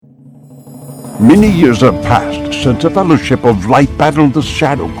Many years have passed since a fellowship of light battled the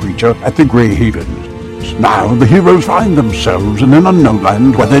shadow creature at the Grey Havens. Now the heroes find themselves in an unknown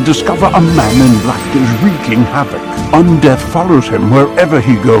land where they discover a man in black is wreaking havoc. Undeath follows him wherever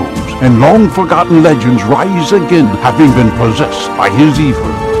he goes, and long-forgotten legends rise again, having been possessed by his evil.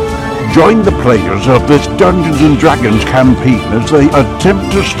 Join the players of this Dungeons & Dragons campaign as they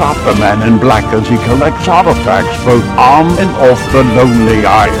attempt to stop the man in black as he collects artifacts both on and off the Lonely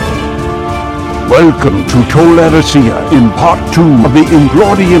Isle. Welcome to Tol Eressëa in Part 2 of the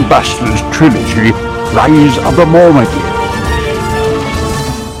Inglourious Basterds trilogy, Rise of the Mormagil.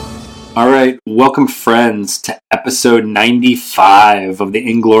 Alright, welcome friends to episode 95 of the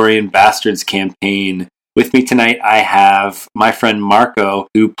Inglourious Basterds campaign. With me tonight I have my friend Marco,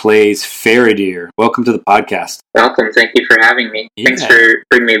 who plays Faradir. Welcome to the podcast. Welcome, thank you for having me. Yeah. Thanks for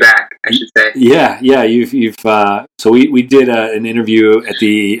bringing me back, I should say. Yeah, you've so we did an interview at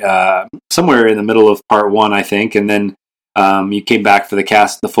the somewhere in the middle of part 1, I think, and then you came back for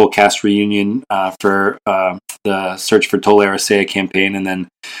the full cast reunion for the Search for Tol Eressëa campaign, and then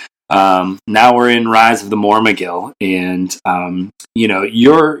now we're in Rise of the Mormagil, and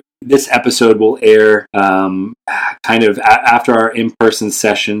this episode will air kind of after our in-person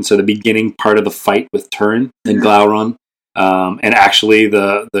session, so the beginning part of the fight with Turin and Glaurung, and actually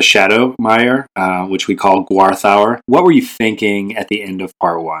the Shadow Mire, which we call Gwarthaur. What were you thinking at the end of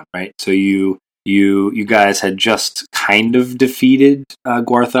part 1, right? So you guys had just kind of defeated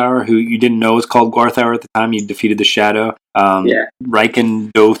Gwarthaur, who you didn't know was called Gwarthaur at the time. You defeated the Shadow.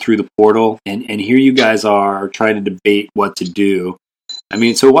 Riken dove through the portal, and here you guys are trying to debate what to do. I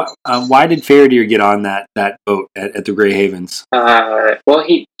mean, so why did Faradir get on that boat at the Grey Havens? Well,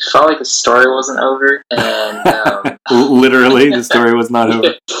 he felt like the story wasn't over, and literally, the story was not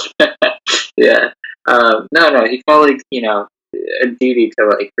over. Yeah. No, he felt like, a duty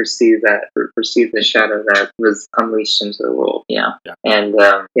to perceive the shadow that was unleashed into the world, and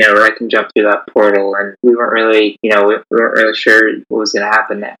Riken jumped through that portal, and we weren't really sure what was going to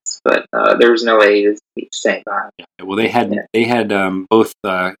happen next, but there was no way he was staying behind. Well, they had both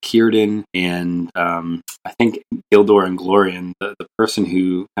Círdan and I think Gildor and Glorian, the person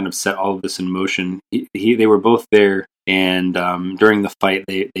who kind of set all of this in motion. They were both there, and during the fight,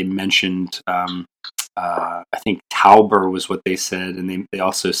 they mentioned. I think Tauber was what they said, and they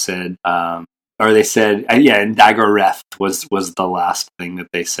also said, and Dagoreth was the last thing that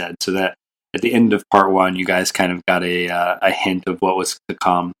they said. So that at the end of part 1, you guys kind of got a hint of what was to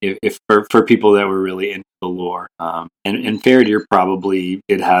come, if for people that were really into the lore. And Faradir probably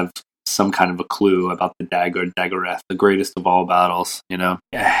did have some kind of a clue about the Dagoreth, the greatest of all battles.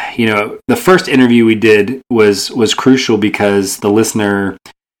 The first interview we did was crucial because the listener,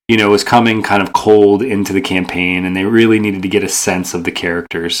 was coming kind of cold into the campaign, and they really needed to get a sense of the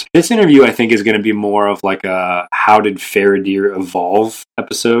characters. This interview, I think, is going to be more of like a how did Faradir evolve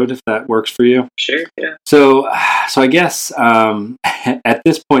episode, if that works for you. Sure, yeah. So I guess at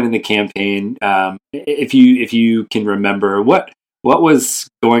this point in the campaign, if you can remember what was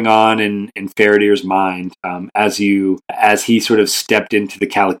going on in Faradir's mind as he sort of stepped into the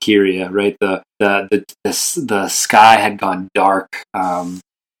Calakiria, right? The sky had gone dark.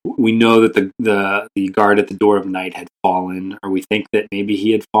 We know that the guard at the Door of Night had fallen, or we think that maybe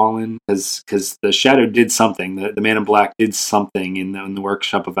he had fallen because the Shadow did something. The Man in Black did something in the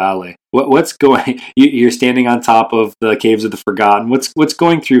workshop of Ale. What's going? You're standing on top of the Caves of the Forgotten. What's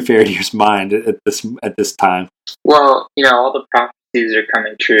going through Faradir's mind at this time? Well, all the prophecies are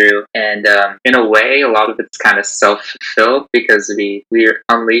coming true, and in a way, a lot of it's kind of self-fulfilled because we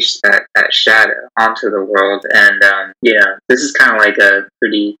unleashed that shadow onto the world, and this is kind of like a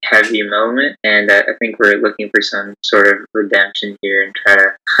pretty heavy moment, and I think we're looking for some sort of redemption here and try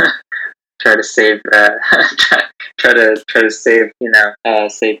to save try to save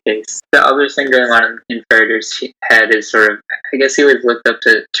save face. The other thing going on in Faradir's head is sort of, I guess he always looked up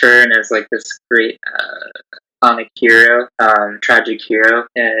to Turin as like this great iconic hero, tragic hero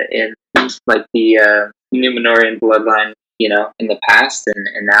in like the Númenórean bloodline, in the past, and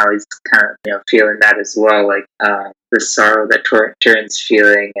now he's kind of feeling that as well, like the sorrow that Turin's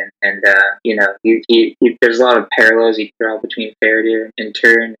feeling, and there's a lot of parallels you can draw between Faradir and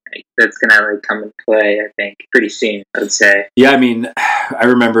Turin that's gonna come into play, I think, pretty soon, I would say. Yeah, I mean, I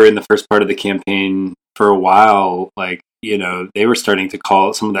remember in the first part of the campaign, for a while, they were starting to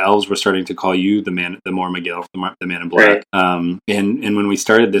call, some of the elves were starting to call you the Mormagil, the man in black. Right. And when we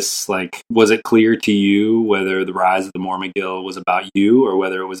started this, like, was it clear to you whether the rise of the Mormagil was about you or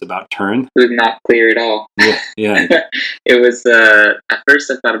whether it was about Turin? It was not clear at all. Yeah. It was, at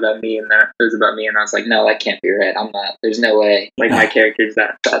first I thought about me, and then it was about me, and I was like, no, that can't be right. I'm not. There's no way. Like, my character's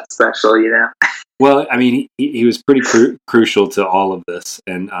that special, Well, I mean, he was pretty crucial to all of this,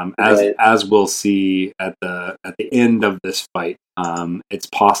 and as we'll see at the end of this fight, it's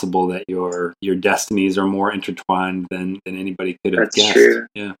possible that your destinies are more intertwined than anybody could have guessed. That's true.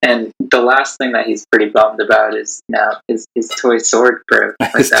 Yeah. And the last thing that he's pretty bummed about is now his toy sword broke.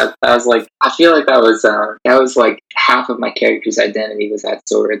 Like that was like, I feel like that was like half of my character's identity was that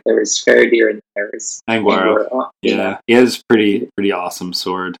sword. There was Faradir and there was Anguaro. Yeah, he has pretty awesome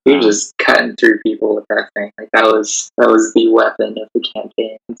sword. He was just cutting through people with that thing. Like that was the weapon of the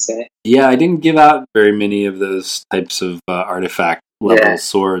campaign, I'd say. Yeah, I didn't give out very many of those types of artifact level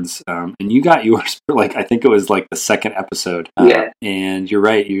swords, and you got yours for, like, I think it was like the second episode. And you're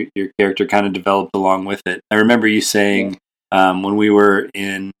right, your character kind of developed along with it. I remember you saying when we were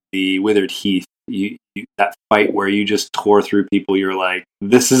in the Withered Heath, you that fight where you just tore through people, you're like,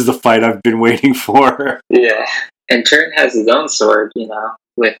 this is the fight I've been waiting for. Yeah, and Turin has his own sword,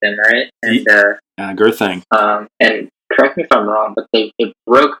 with him, right? And Gurthang. And correct me if I'm wrong, but it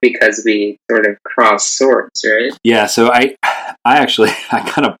broke because we sort of crossed swords, right? Yeah, so I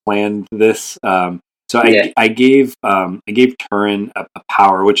kind of planned this. I gave Turin a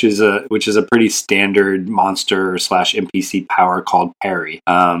power, which is a pretty standard monster / NPC power called Parry,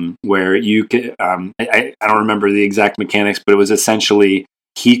 where you could I don't remember the exact mechanics, but it was essentially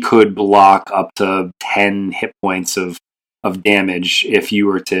he could block up to 10 hit points of damage if you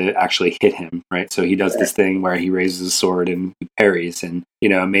were to actually hit him, right? So he does this thing where he raises his sword and he parries, and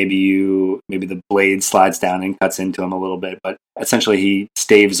maybe the blade slides down and cuts into him a little bit, but essentially he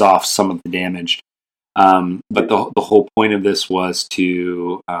staves off some of the damage. But the whole point of this was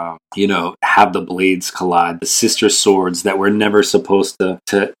to have the blades collide, the sister swords that were never supposed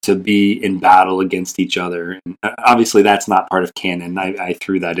to be in battle against each other. And obviously that's not part of canon. I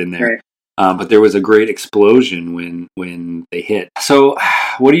threw that in there. Right. But there was a great explosion when they hit. So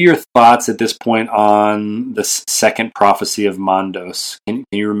what are your thoughts at this point on the second prophecy of Mondos? Can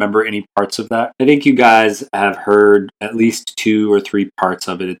you remember any parts of that? I think you guys have heard at least 2 or 3 parts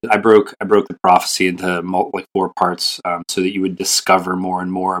of it. I broke the prophecy into 4 parts so that you would discover more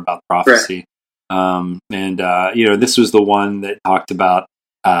and more about prophecy. Right. This was the one that talked about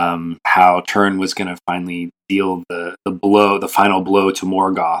how Turin was going to finally deal the final blow to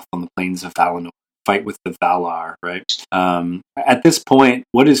Morgoth on the plains of Valinor, fight with the Valar, right? At this point,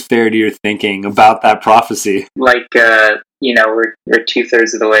 what is Faradir thinking about that prophecy? Like, we're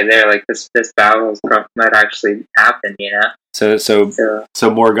 2/3 of the way there. Like this battle might actually happen, So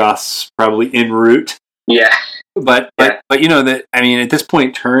Morgoth's probably en route. Yeah. But at this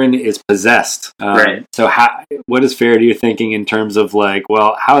point, Turin is possessed. Right. So what is Faradir thinking in terms of like,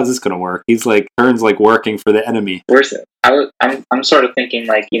 well, how is this going to work? He's like, Turin's like working for the enemy. Where's it? I'm sort of thinking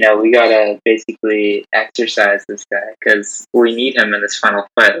like, we gotta basically exercise this guy because we need him in this final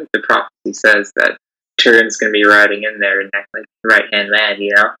fight. The prophecy says that Turin's going to be riding in there and act like right-hand man,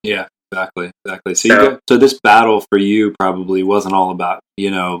 Yeah. Exactly. So this battle for you probably wasn't all about,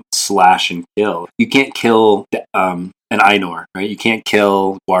 slash and kill. You can't kill an Ainur, right? You can't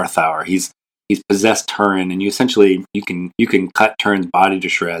kill Gwarthaur. He's possessed Turin, and you can cut Turin's body to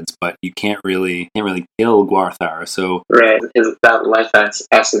shreds, but you can't really kill Gwarthaur. So right, that life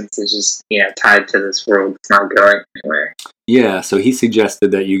essence is just tied to this world. It's not going anywhere. Yeah. So he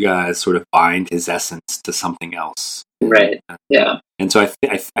suggested that you guys sort of bind his essence to something else. Right. Yeah. And so I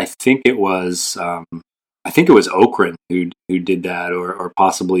think it was Okryn who did that, or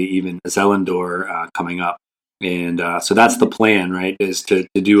possibly even Zelindor coming up. And so that's the plan, right? Is to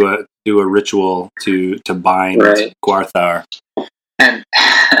do a ritual to bind Gwarthaur. And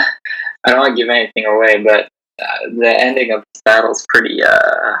I don't want to give anything away, but the ending of this battle is pretty,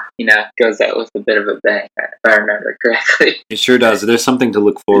 goes out with a bit of a bang, if I remember correctly. It sure does. There's something to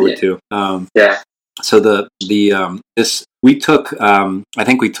look forward to. So we took I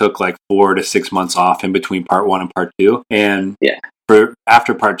think we took like 4 to 6 months off in between part 1 and part 2, and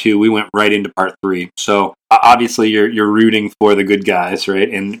after part 2 we went right into part 3. So obviously you're rooting for the good guys, right?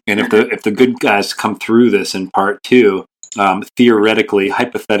 And if the good guys come through this in part 2, theoretically,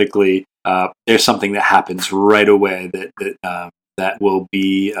 hypothetically, there's something that happens right away that will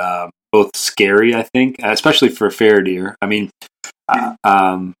be both scary, I think, especially for Faradir. I mean,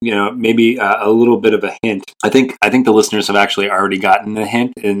 maybe a little bit of a hint. I think the listeners have actually already gotten the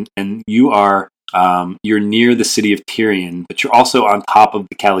hint, and you are you're near the city of Tyrion, but you're also on top of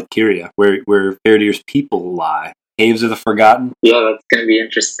the Calicuria, where Faradir's people lie. Caves of the Forgotten. Yeah, that's going to be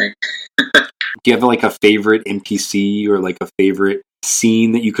interesting. Do you have like a favorite NPC or like a favorite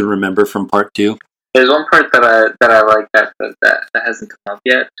scene that you can remember from part 2? There's one part that I like that hasn't come up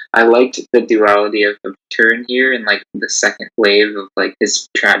yet. I liked the duality of Turin here and like the second wave of like his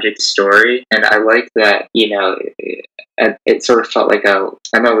tragic story, and I like that, you know, it sort of felt like I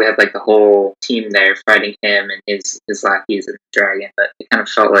know we had like the whole team there fighting him and his lackeys and the dragon, but it kind of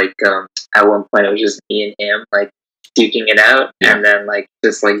felt like at one point it was just me and him like duking it out, and then like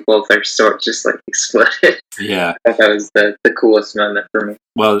just like both our swords just like exploded. Yeah, I thought that was the coolest moment for me.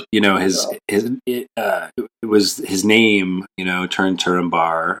 Well, you know, it was his name, you know, turned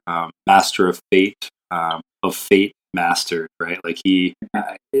Turambar, Master of Fate, Master, right? Like it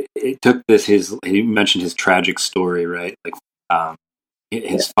took this, he mentioned his tragic story, right? Like,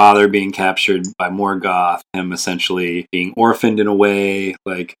 his father being captured by Morgoth, him essentially being orphaned in a way,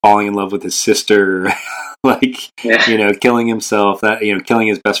 like falling in love with his sister, like, you know, killing himself, killing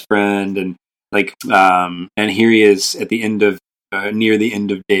his best friend, and like, and here he is at the end of, near the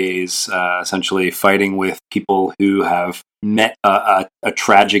end of days, essentially fighting with people who have met a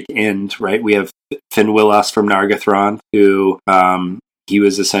tragic end, right? We have Finwillas from Nargothrond, who, he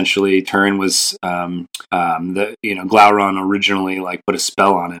was essentially, Turin was, Glaurung originally like put a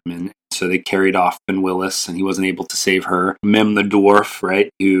spell on him, and so they carried off Finwillas, and he wasn't able to save her. Mim the dwarf, right,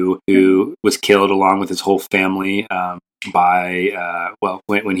 who was killed along with his whole family, when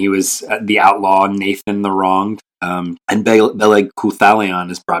he was the outlaw Nathan the Wronged. And Beleg Cuthalion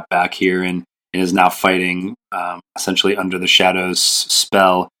is brought back here and is now fighting, essentially under the Shadow's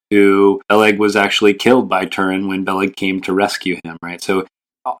spell, who Beleg was actually killed by Turin when Beleg came to rescue him, right? So,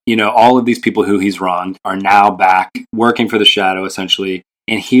 you know, all of these people who he's wronged are now back working for the Shadow, essentially.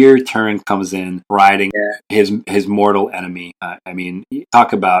 And here Turin comes in riding his mortal enemy. I mean,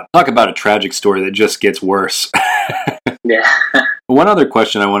 talk about a tragic story that just gets worse. Yeah. One other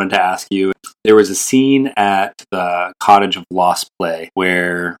question I wanted to ask you. There was a scene at the Cottage of Lost Play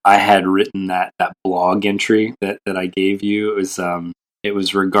where I had written that blog entry that I gave you. It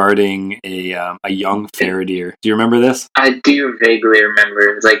was regarding a young Faradir. Do you remember this? I do vaguely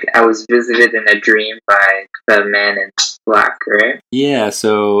remember. It's like I was visited in a dream by the man in black, right? Yeah,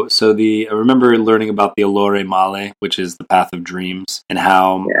 so I remember learning about the Allure Male, which is the path of dreams, and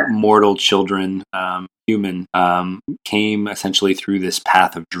how mortal children, human, came essentially through this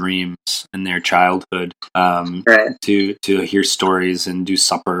path of dreams in their childhood, to hear stories and do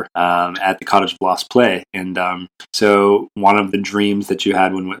supper at the Cottage of Lost Play. And so one of the dreams that you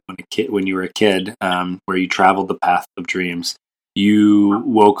had when you were a kid, where you traveled the path of dreams, you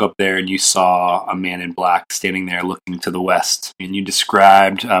woke up there and you saw a man in black standing there looking to the west. And you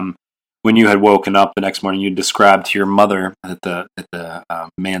described, when you had woken up the next morning, you described to your mother that the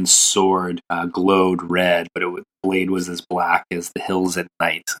man's sword glowed red, but the blade was as black as the hills at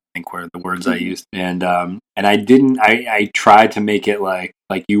night, I think were the words I used. And I tried to make it like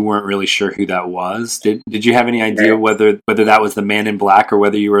you weren't really sure who that was. Did you have any idea whether that was the man in black or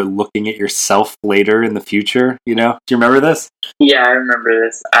whether you were looking at yourself later in the future? You know, do you remember this? Yeah, I remember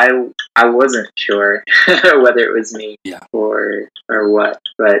this. I wasn't sure whether it was me or what,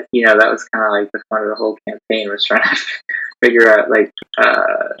 but you know, that was kind of like the fun of the whole campaign, was trying to figure out like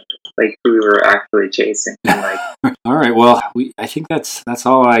who we were actually chasing. And, like, all right, well, I think that's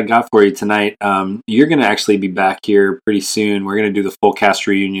all I got for you tonight. You're going to actually be back here pretty soon. We're going to do the full cast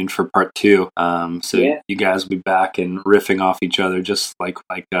reunion for part 2. You guys will be back and riffing off each other, just like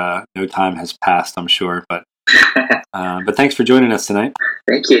no time has passed, I'm sure. But thanks for joining us tonight.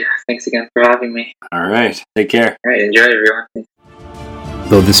 Thank you. Thanks again for having me. All right, take care. All right, enjoy, everyone.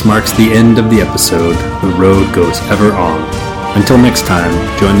 Though this marks the end of the episode, the road goes ever on. Until next time,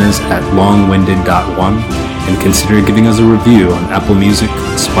 join us at longwinded.one and consider giving us a review on Apple Music,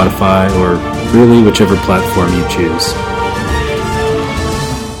 Spotify, or really whichever platform you choose.